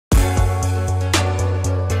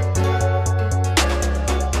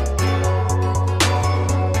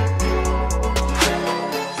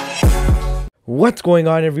What's going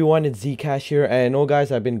on, everyone? It's Zcash here, and I know,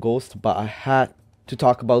 guys, I've been ghosted, but I had to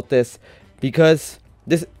talk about this because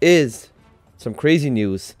this is some crazy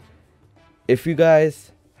news. If you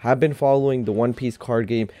guys have been following the One Piece card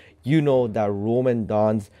game, you know that Roman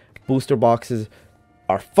Dawn's booster boxes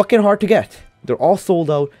are fucking hard to get. They're all sold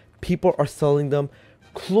out. People are selling them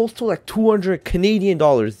close to like 200 Canadian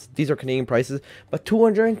dollars. These are Canadian prices, but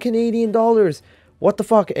 200 Canadian dollars. What the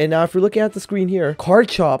fuck? And now if you're looking at the screen here,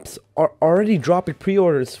 card shops are already dropping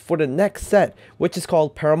pre-orders for the next set, which is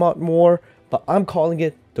called Paramount More, but I'm calling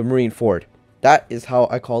it the Marineford. That is how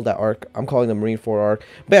I call that arc. I'm calling the Marineford arc.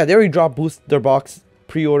 But yeah, they already dropped booster box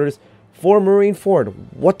pre-orders for Marineford.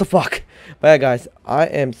 What the fuck? But yeah, guys, I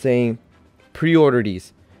am saying pre-order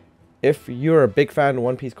these. If you're a big fan of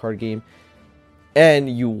One Piece card game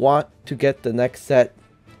and you want to get the next set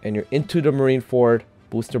and you're into the Marineford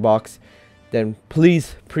booster box, then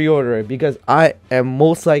please pre-order it, because I am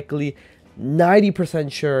most likely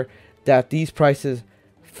 90% sure that these prices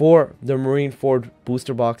for the Marineford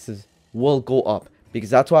booster boxes will go up, because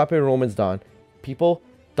that's what happened in Roman's Dawn. People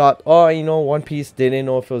thought, oh, you know, One Piece, they didn't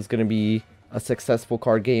know if it was going to be a successful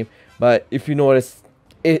card game, but if you notice,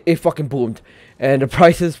 it fucking boomed, and the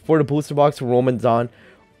prices for the booster box for Roman's Dawn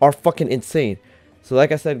are fucking insane. So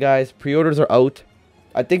like I said, guys, pre-orders are out.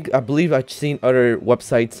 I believe I've seen other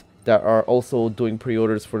websites that are also doing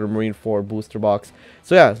pre-orders for the Marineford booster box.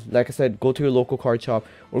 So yeah, like I said, go to your local card shop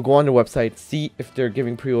or go on the website, see if they're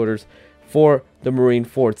giving pre-orders for the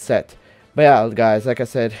Marineford set. But yeah, guys, like I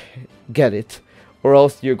said, get it, or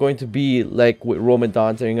else you're going to be like with Roman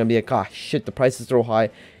Dawn's and you're gonna be like, ah, shit, the price is so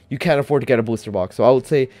high, you can't afford to get a booster box. So I would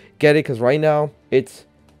say get it, because right now it's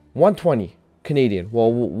 120 Canadian,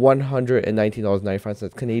 well,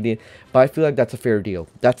 $119.95 Canadian, but I feel like that's a fair deal.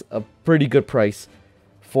 That's a pretty good price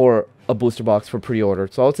for a booster box for pre-order.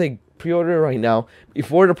 So I would say pre-order right now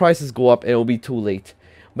before the prices go up and it'll be too late.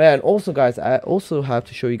 Man, also, guys, I also have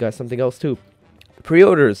to show you guys something else too.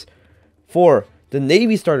 Pre-orders for the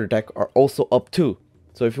Navy starter deck are also up too.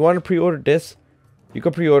 So if you want to pre-order this, you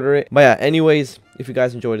can pre-order it. But yeah, anyways, if you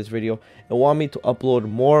guys enjoyed this video and want me to upload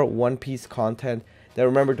more One Piece content, then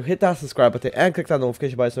remember to hit that subscribe button and click that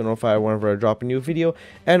notification bell so notify whenever I drop a new video,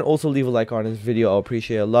 and also leave a like on this video. I'll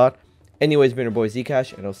appreciate it a lot. Anyways, been your boy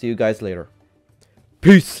Zcash, and I'll see you guys later.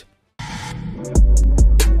 Peace!